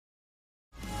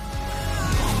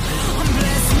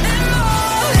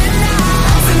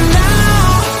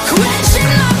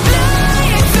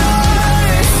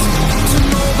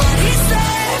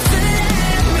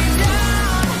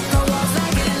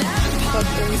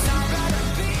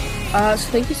So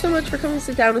thank you so much for coming to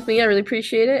sit down with me. I really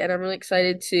appreciate it, and I'm really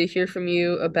excited to hear from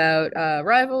you about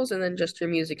Rivals and then just your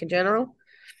music in general.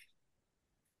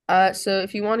 So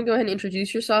if you want to go ahead and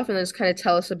introduce yourself and then just kind of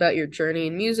tell us about your journey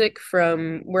in music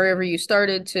from wherever you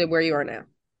started to where you are now.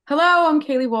 Hello, I'm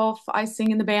Kalie Wolfe. I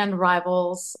sing in the band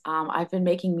Rivals. I've been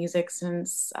making music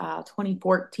since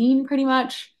 2014, pretty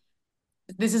much.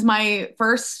 This is my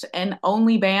first and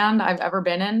only band I've ever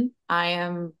been in. I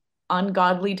am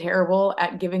ungodly terrible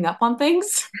at giving up on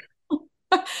things.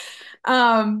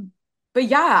 Um, but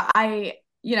yeah,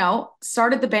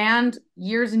 started the band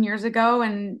years and years ago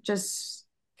and just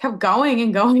kept going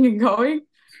and going and going.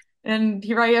 And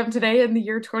here I am today in the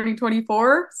year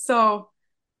 2024. So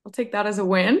I'll take that as a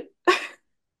win.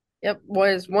 Yep,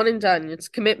 was one and done. It's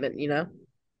commitment, you know.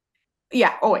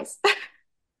 Yeah, always.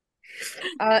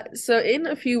 So in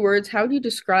a few words, how do you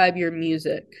describe your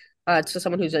music to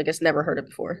someone who's, I guess, never heard it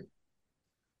before?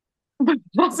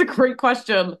 That's a great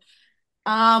question.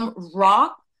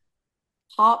 Rock,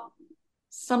 pop,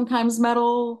 sometimes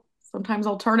metal, sometimes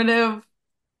alternative.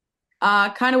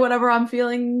 Kind of whatever I'm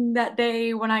feeling that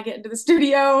day when I get into the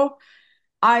studio.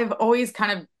 I've always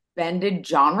kind of bended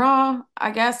genre,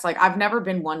 I guess. Like I've never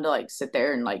been one to like sit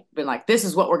there and like been like, this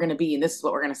is what we're gonna be and this is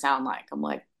what we're gonna sound like. I'm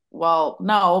like, well,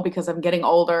 no, because I'm getting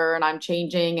older and I'm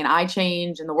changing and I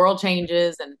change and the world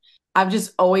changes and I've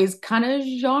just always kind of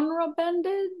genre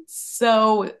bended.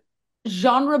 So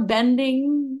genre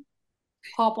bending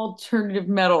pop alternative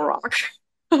metal rock.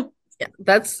 Yeah,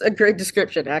 that's a great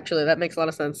description, actually. That makes a lot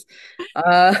of sense.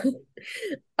 Uh,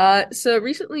 so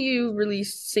recently you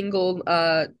released single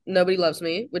Nobody Loves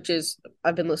Me, which is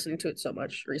I've been listening to it so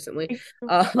much recently.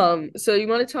 So you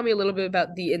want to tell me a little bit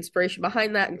about the inspiration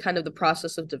behind that and kind of the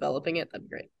process of developing it? That'd be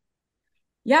great.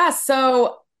 Yeah,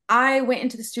 so I went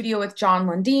into the studio with John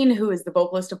Lundeen, who is the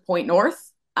vocalist of Point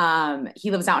North. He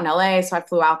lives out in LA, so I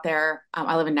flew out there.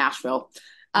 I live in Nashville.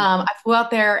 I flew out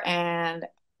there and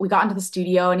we got into the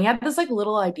studio, and he had this like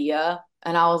little idea,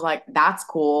 and I was like, "That's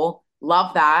cool,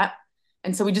 love that."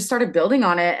 And so we just started building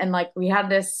on it, and like we had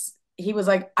this. He was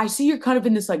like, "I see you're kind of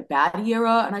in this like baddie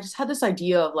era," and I just had this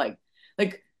idea of like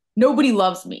nobody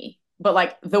loves me but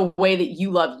like the way that you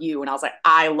love you. And I was like,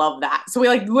 I love that. So we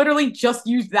like literally just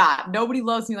used that. Nobody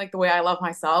loves me like the way I love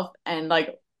myself. And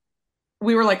like,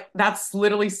 we were like, that's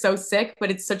literally so sick,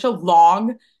 but it's such a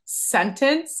long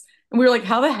sentence. And we were like,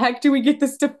 how the heck do we get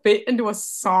this to fit into a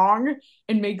song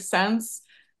and make sense?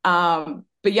 But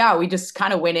yeah, we just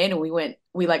kind of went in and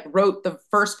we like wrote the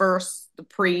first verse, the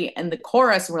pre, and the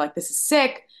chorus. And we're like, this is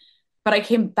sick. But I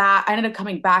ended up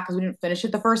coming back because we didn't finish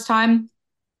it the first time.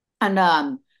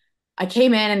 And I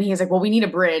came in and he's like, well, we need a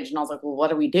bridge. And I was like, well,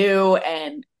 what do we do?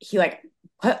 And he like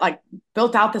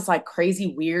built out this like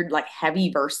crazy, weird, like heavy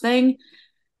verse thing.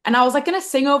 And I was like gonna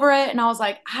sing over it. And I was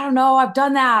like, I don't know, I've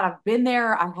done that. I've been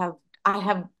there. I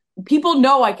have people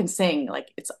know I can sing. Like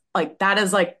it's like that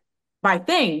is like my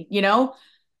thing, you know?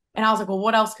 And I was like, well,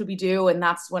 what else could we do? And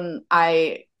that's when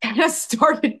I kind of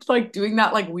started like doing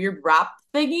that like weird rap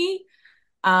thingy.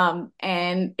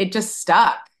 And it just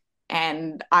stuck.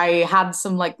 And I had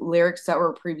some like lyrics that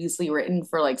were previously written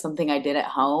for like something I did at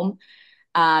home.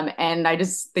 And they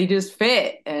just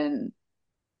fit. And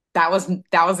that was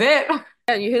it.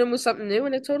 Yeah, you hit him with something new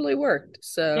and it totally worked.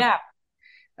 So, Yeah.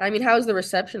 I mean, how's the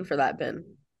reception for that been?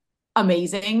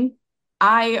 Amazing.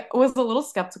 I was a little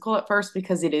skeptical at first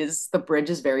because the bridge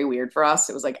is very weird for us.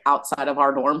 It was like outside of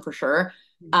our norm for sure.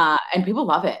 And people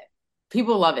love it.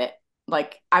 People love it.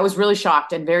 Like I was really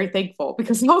shocked and very thankful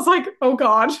because I was like, oh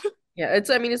God. Yeah,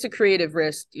 I mean, it's a creative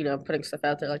risk, you know, putting stuff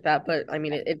out there like that, but I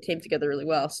mean, it came together really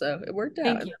well, so it worked out,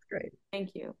 Thank and you. that's great.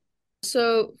 Thank you.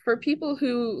 So, for people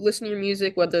who listen to your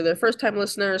music, whether they're first-time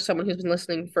listeners, someone who's been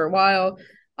listening for a while,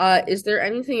 is there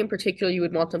anything in particular you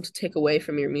would want them to take away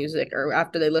from your music, or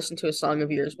after they listen to a song of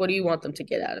yours, what do you want them to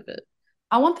get out of it?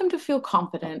 I want them to feel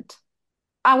confident.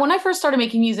 When I first started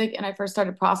making music and I first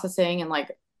started processing and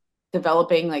like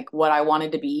developing like what I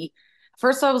wanted to be,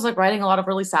 first I was like writing a lot of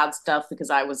really sad stuff because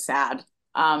I was sad.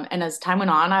 And as time went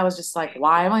on, I was just like,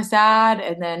 why am I sad?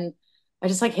 And then I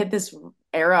just like hit this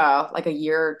era like a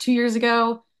year, 2 years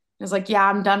ago. I was like, yeah,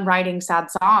 I'm done writing sad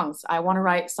songs. I want to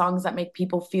write songs that make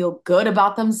people feel good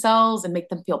about themselves and make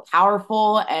them feel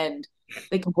powerful and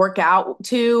they can work out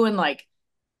too. And like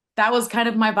that was kind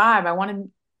of my vibe. I wanted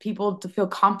people to feel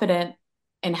confident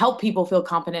and help people feel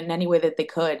confident in any way that they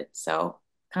could. So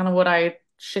kind of what I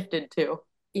shifted to.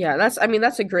 Yeah, I mean,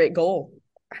 that's a great goal.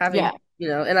 Yeah. Having, you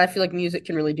know, and I feel like music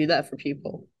can really do that for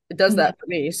people. It does Mhm. that for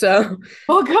me, so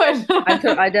Well, good.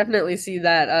 I definitely see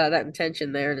that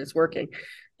intention there, and it's working.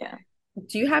 Yeah.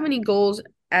 Do you have any goals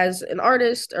as an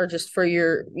artist or just for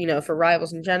your, for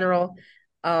rivals in general,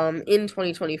 in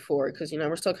 2024? Because,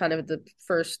 we're still kind of at the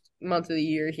first month of the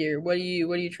year here. What are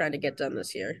you trying to get done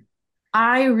this year?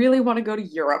 I really want to go to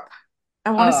Europe.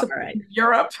 I want to Oh, all support right.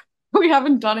 Europe. We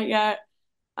haven't done it yet.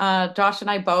 Josh and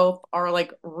I both are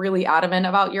like really adamant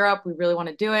about Europe. We really want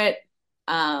to do it.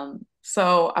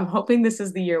 So I'm hoping this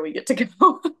is the year we get to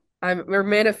go. We're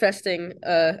manifesting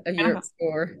a Europe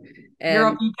tour,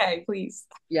 Europe, and UK, please.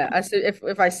 yeah, I said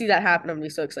if I see that happen, I'm gonna be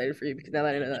so excited for you because now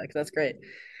that I know that, because that's great.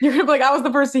 You're gonna be like, I was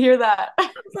the first to hear that. I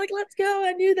was like, let's go.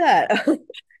 I knew that.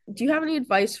 Do you have any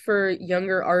advice for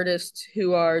younger artists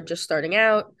who are just starting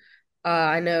out?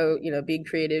 I know, being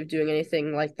creative, doing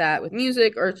anything like that with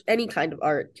music or any kind of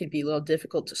art can be a little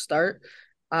difficult to start.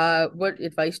 What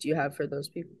advice do you have for those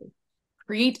people?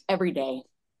 Create every day.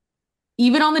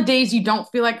 Even on the days you don't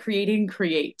feel like creating,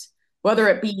 create. Whether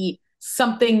it be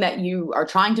something that you are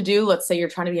trying to do, let's say you're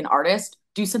trying to be an artist,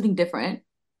 do something different.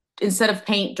 Instead of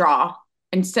paint, draw.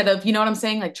 Instead of, you know what I'm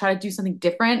saying? Like try to do something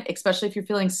different, especially if you're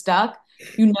feeling stuck.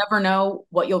 You never know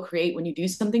what you'll create when you do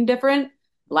something different.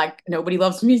 Like Nobody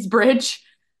Loves Me's Bridge.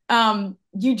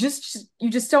 You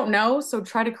just don't know. So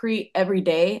try to create every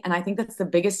day. And I think that's the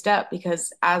biggest step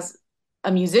because as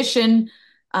a musician,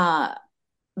 uh,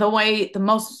 the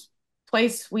most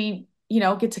place we,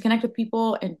 get to connect with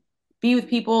people and be with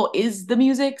people is the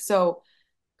music. So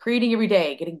creating every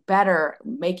day, getting better,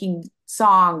 making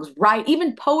songs, write,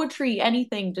 even poetry,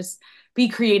 anything, just be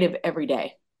creative every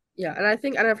day. Yeah, and I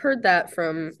think, and I've heard that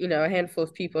from, a handful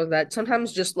of people that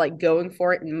sometimes just like going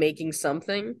for it and making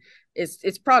something is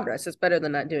it's progress. It's better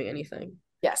than not doing anything.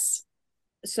 Yes.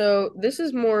 So this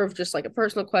is more of just like a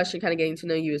personal question, kind of getting to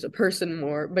know you as a person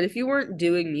more. But if you weren't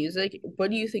doing music,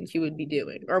 what do you think you would be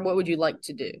doing? Or what would you like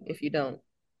to do if you don't?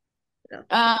 You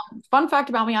Um, Fun fact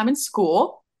about me, I'm in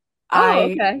school. Oh, I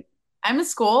okay. I'm in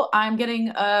school. I'm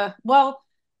getting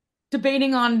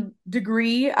debating on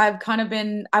degree.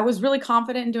 I was really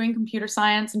confident in doing computer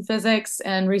science and physics,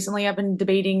 and recently I've been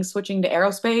debating switching to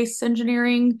aerospace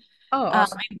engineering. Oh,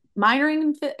 awesome. I'm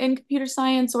minoring in computer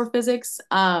science or physics.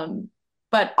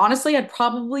 But honestly, I'd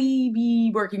probably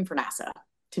be working for NASA,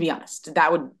 to be honest.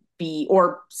 That would be,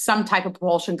 or some type of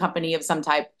propulsion company of some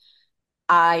type.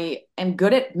 I am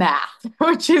good at math,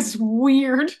 which is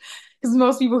weird because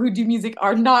most people who do music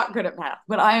are not good at math,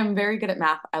 but I am very good at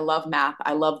math. I love math.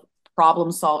 I love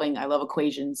problem solving. I love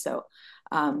equations. So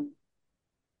um,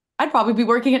 I'd probably be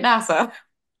working at NASA.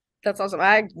 That's awesome.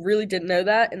 I really didn't know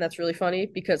that, and that's really funny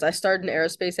because I started in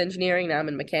aerospace engineering. Now I'm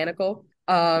in mechanical.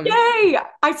 Yay!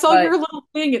 I saw But your little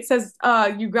thing. It says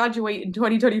you graduate in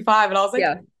 2025, and I was like,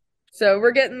 yeah, so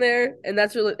we're getting there, and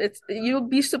that's really it's you'll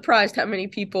be surprised how many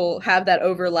people have that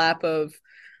overlap of,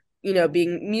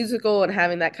 being musical and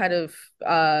having that kind of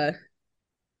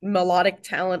melodic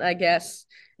talent, I guess,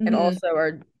 and mhm. also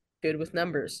are good with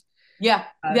numbers. Yeah,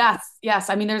 Uh, yes, yes.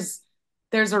 I mean,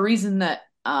 there's a reason that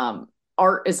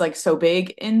art is like so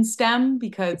big in STEM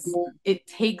because it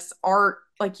takes art.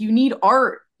 Like you need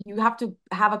art. You have to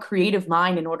have a creative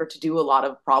mind in order to do a lot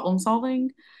of problem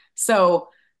solving. So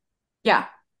yeah,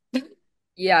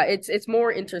 yeah, it's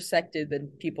more intersected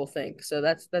than people think. So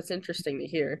that's interesting to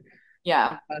hear.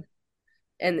 yeah.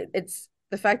 And it's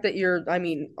the fact that I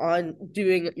mean,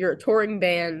 you're a touring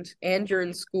band and you're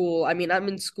in school. I mean, I'm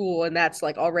in school and that's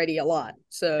like already a lot.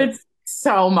 So It's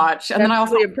so much. And then that's I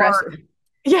also really have art. impressive.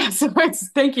 Yeah, so it's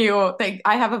thank you.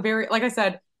 I have a very, like I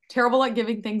said, terrible at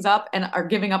giving things up and are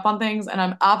giving up on things, and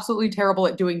I'm absolutely terrible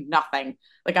at doing nothing.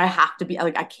 Like I have to be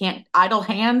like I can't idle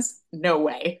hands, no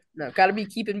way. No, got to be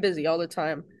keeping busy all the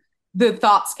time. The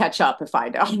thoughts catch up if I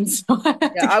don't. So I have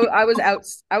Yeah, to keep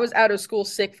I was out of school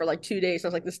sick for like 2 days. I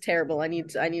was like, this is terrible. I need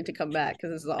to come back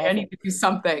because this is I need awful. to do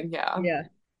something. Yeah.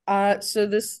 Yeah. So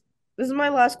this is my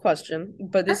last question,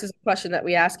 but this is a question that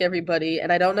we ask everybody,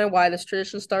 and I don't know why this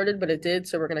tradition started, but it did,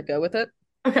 so we're gonna go with it.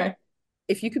 Okay.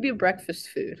 If you could be a breakfast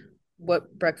food,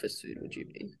 what breakfast food would you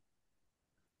be?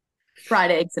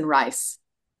 Fried eggs and rice.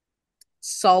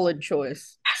 Solid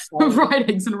choice. Solid. Fried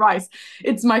eggs and rice.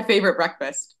 It's my favorite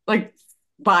breakfast, like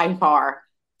by far.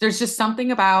 There's just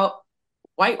something about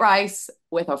white rice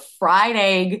with a fried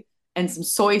egg and some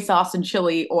soy sauce and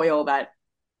chili oil that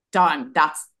done.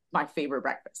 That's my favorite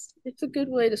breakfast. It's a good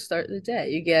way to start the day.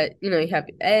 You get, you have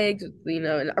eggs,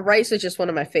 and rice is just one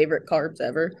of my favorite carbs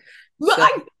ever. So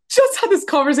I just had this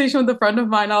conversation with a friend of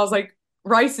mine. I was like,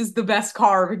 rice is the best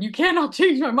carb, and you cannot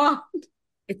change my mind.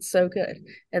 it's so good.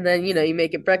 And then, you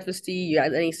make it breakfasty, you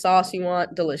add any sauce you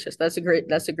want, delicious. That's a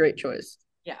great choice.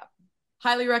 Yeah.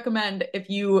 Highly recommend if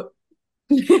you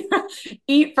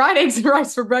eat fried eggs and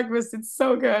rice for breakfast. It's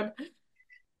so good.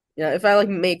 Yeah, if I like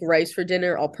make rice for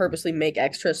dinner, I'll purposely make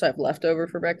extra so I have leftover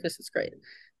for breakfast. It's great.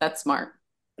 That's smart.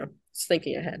 Yeah, just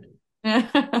thinking ahead.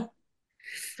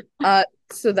 Uh,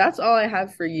 so that's all I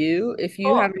have for you. If you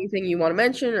Cool. have anything you want to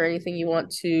mention or anything you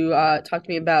want to talk to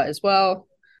me about as well,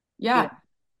 you know,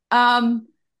 Yeah. Um,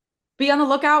 be on the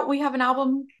lookout. We have an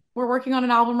album. We're working on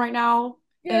an album right now.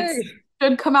 It's yay!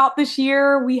 should come out this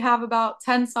year. We have about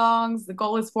 10 songs. The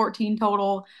goal is 14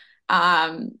 total.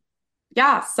 Um,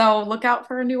 yeah, so look out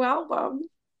for a new album.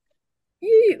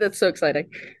 Yay! That's so exciting.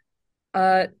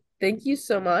 Uh, Thank you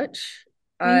so much.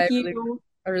 Thank I really, you.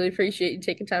 I really appreciate you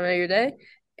taking time out of your day.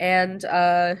 And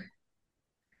yeah,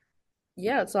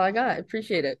 that's all I got. I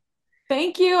appreciate it.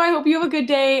 Thank you. I hope you have a good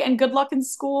day and good luck in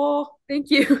school. Thank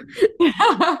you.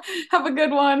 Have a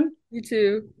good one. You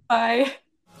too. Bye.